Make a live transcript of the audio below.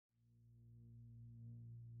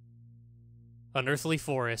Unearthly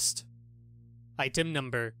Forest. Item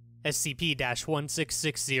Number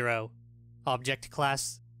SCP-1660. Object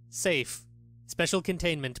Class Safe. Special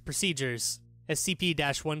Containment Procedures.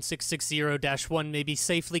 SCP-1660-1 may be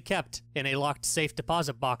safely kept in a locked safe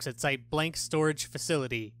deposit box at Site Blank Storage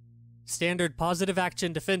Facility. Standard positive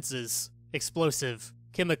action defenses, explosive,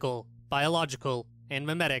 chemical, biological, and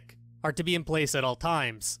memetic, are to be in place at all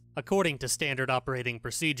times, according to standard operating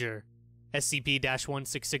procedure.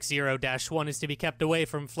 SCP-1660-1 is to be kept away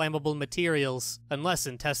from flammable materials unless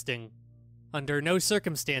in testing. Under no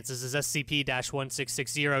circumstances is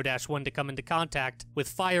SCP-1660-1 to come into contact with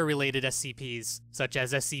fire-related SCPs, such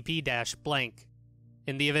as SCP-blank.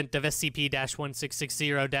 In the event of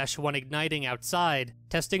SCP-1660-1 igniting outside,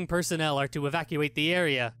 testing personnel are to evacuate the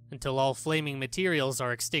area until all flaming materials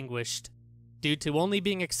are extinguished. Due to only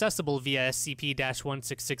being accessible via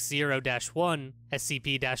SCP-1660-1,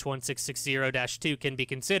 SCP-1660-2 can be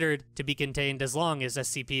considered to be contained as long as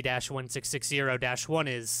SCP-1660-1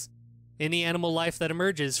 is. Any animal life that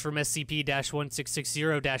emerges from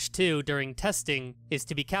SCP-1660-2 during testing is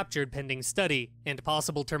to be captured pending study and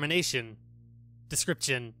possible termination.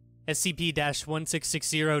 Description: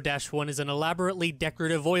 SCP-1660-1 is an elaborately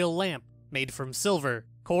decorative oil lamp made from silver,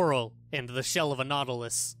 coral, and the shell of a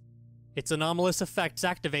nautilus. Its anomalous effects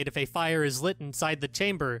activate if a fire is lit inside the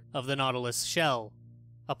chamber of the nautilus shell.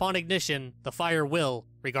 Upon ignition, the fire will,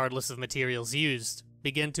 regardless of materials used,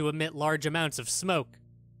 begin to emit large amounts of smoke.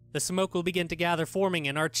 The smoke will begin to gather, forming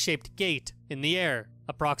an arch-shaped gate in the air,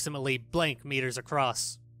 approximately blank meters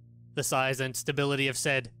across. The size and stability of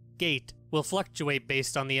said gate will fluctuate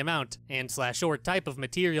based on the amount and/or type of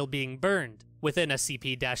material being burned within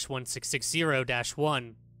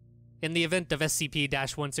SCP-1660-1. In the event of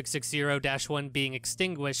SCP-1660-1 being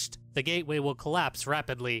extinguished, the gateway will collapse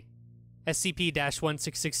rapidly.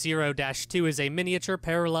 SCP-1660-2 is a miniature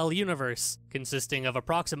parallel universe consisting of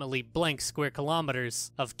approximately blank square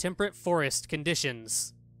kilometers of temperate forest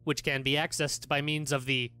conditions, which can be accessed by means of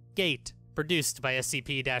the gate produced by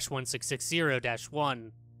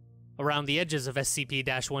SCP-1660-1. Around the edges of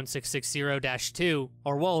SCP-1660-2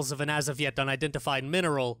 are walls of an as-of-yet unidentified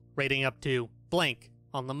mineral rating up to blank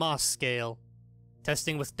on the Moss scale.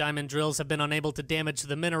 Testing with diamond drills have been unable to damage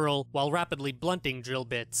the mineral while rapidly blunting drill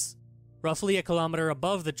bits. Roughly a kilometer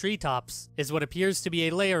above the treetops is what appears to be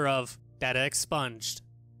a layer of data expunged.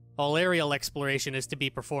 All aerial exploration is to be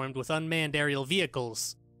performed with unmanned aerial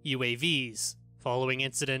vehicles, UAVs, following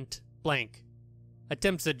incident blank.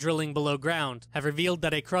 Attempts at drilling below ground have revealed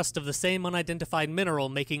that a crust of the same unidentified mineral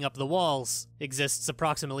making up the walls exists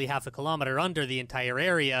approximately half a kilometer under the entire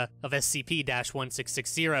area of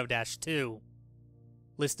SCP-1660-2.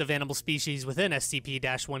 List of animal species within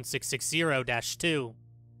SCP-1660-2.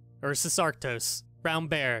 Ursus arctos, brown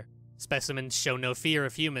bear. Specimens show no fear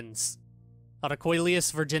of humans.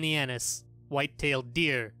 Autocoileus virginianus, white-tailed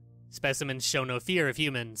deer. Specimens show no fear of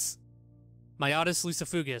humans. Myotis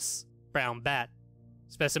lucifugus, brown bat.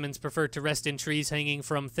 Specimens prefer to rest in trees hanging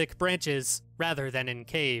from thick branches rather than in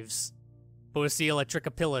caves. Boecilia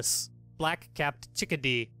trichopilus, black-capped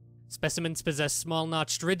chickadee. Specimens possess small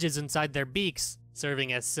notched ridges inside their beaks,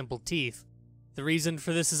 serving as simple teeth. The reason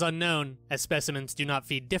for this is unknown, as specimens do not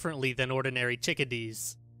feed differently than ordinary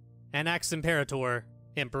chickadees. Anax imperator,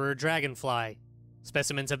 emperor dragonfly.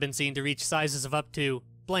 Specimens have been seen to reach sizes of up to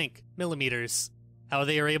blank millimeters. How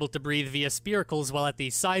they are able to breathe via spiracles while at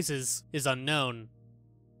these sizes is unknown.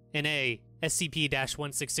 NA,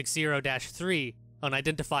 SCP-1660-3,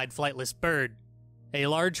 unidentified flightless bird. A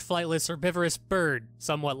large flightless herbivorous bird,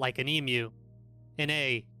 somewhat like an emu.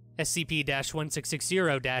 NA,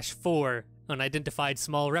 SCP-1660-4, unidentified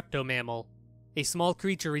small reptomammal. A small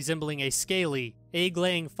creature resembling a scaly,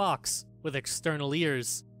 egg-laying fox with external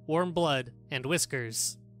ears, warm blood, and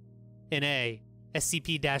whiskers. NA,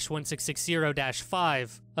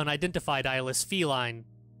 SCP-1660-5, unidentified eyeless feline.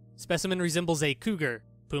 Specimen resembles a cougar,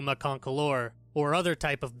 Puma concolor, or other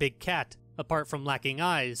type of big cat, apart from lacking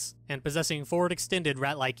eyes, and possessing forward-extended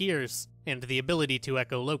rat-like ears, and the ability to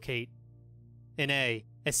echolocate. NA,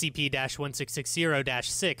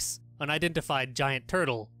 SCP-1660-6, unidentified giant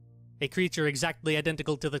turtle. A creature exactly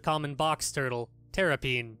identical to the common box turtle,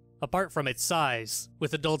 terrapene, apart from its size,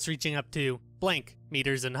 with adults reaching up to blank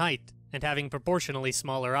meters in height, and having proportionally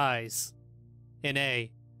smaller eyes. NA,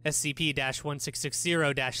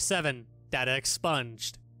 SCP-1660-7, data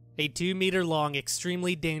expunged. A 2-meter-long,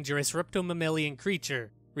 extremely dangerous reptomammalian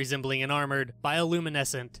creature, resembling an armored,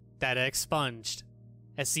 bioluminescent, data expunged.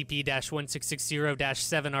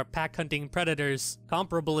 SCP-1660-7 are pack-hunting predators,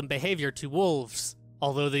 comparable in behavior to wolves,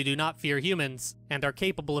 although they do not fear humans, and are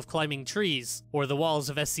capable of climbing trees, or the walls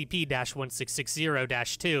of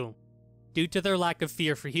SCP-1660-2. Due to their lack of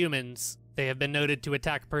fear for humans, they have been noted to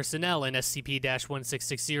attack personnel in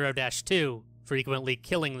SCP-1660-2, frequently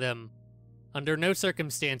killing them. Under no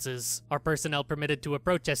circumstances are personnel permitted to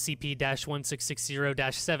approach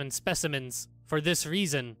SCP-1660-7 specimens for this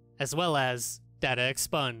reason, as well as data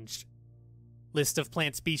expunged. List of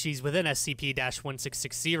plant species within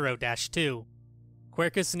SCP-1660-2.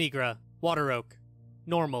 Quercus nigra, water oak.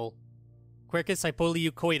 Normal. Quercus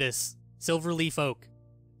hypolieucoides, silverleaf oak.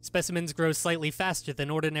 Specimens grow slightly faster than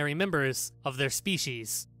ordinary members of their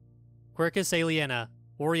species. Quercus aliena,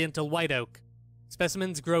 oriental white oak.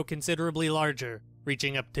 Specimens grow considerably larger,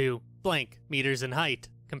 reaching up to blank meters in height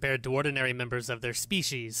compared to ordinary members of their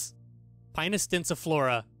species. Pinus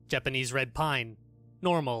densiflora, Japanese red pine.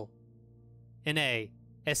 Normal. In A,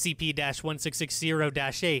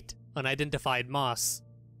 SCP-1660-8, unidentified moss.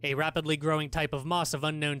 A rapidly growing type of moss of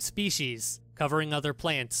unknown species, covering other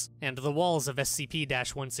plants and the walls of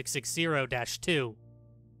SCP-1660-2.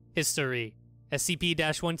 History: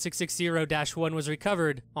 SCP-1660-1 was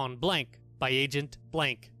recovered on blank by Agent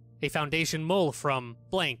blank, a Foundation mole from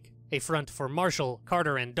blank, a front for Marshall,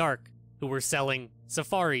 Carter, and Dark, who were selling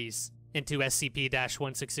safaris into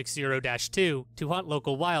SCP-1660-2 to hunt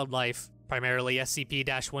local wildlife, primarily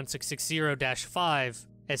SCP-1660-5,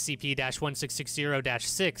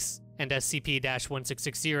 SCP-1660-6, and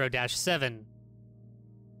SCP-1660-7.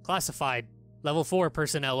 Classified: Level 4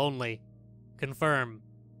 personnel only. Confirm.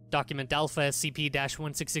 Document Alpha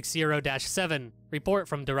SCP-1660-7. Report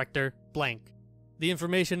from Director blank. The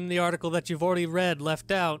information in the article that you've already read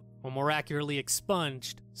left out, or more accurately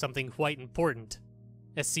expunged, something quite important.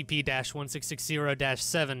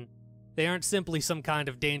 SCP-1660-7. They aren't simply some kind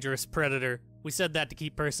of dangerous predator. We said that to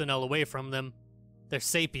keep personnel away from them. They're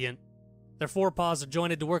sapient. Their forepaws are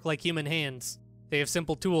jointed to work like human hands. They have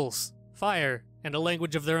simple tools, fire, and a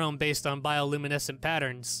language of their own based on bioluminescent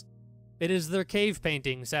patterns. It is their cave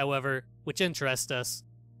paintings, however, which interest us.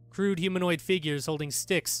 Crude humanoid figures holding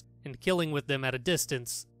sticks and killing with them at a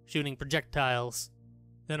distance, shooting projectiles.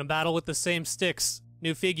 Then a battle with the same sticks,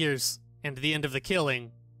 new figures, and the end of the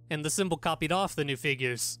killing, and the symbol copied off the new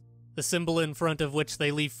figures. The symbol in front of which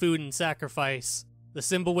they leave food and sacrifice. The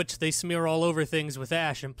symbol which they smear all over things with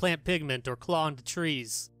ash and plant pigment or claw into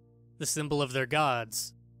trees. The symbol of their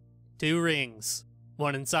gods. 2 rings,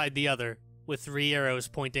 one inside the other, with 3 arrows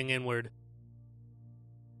pointing inward.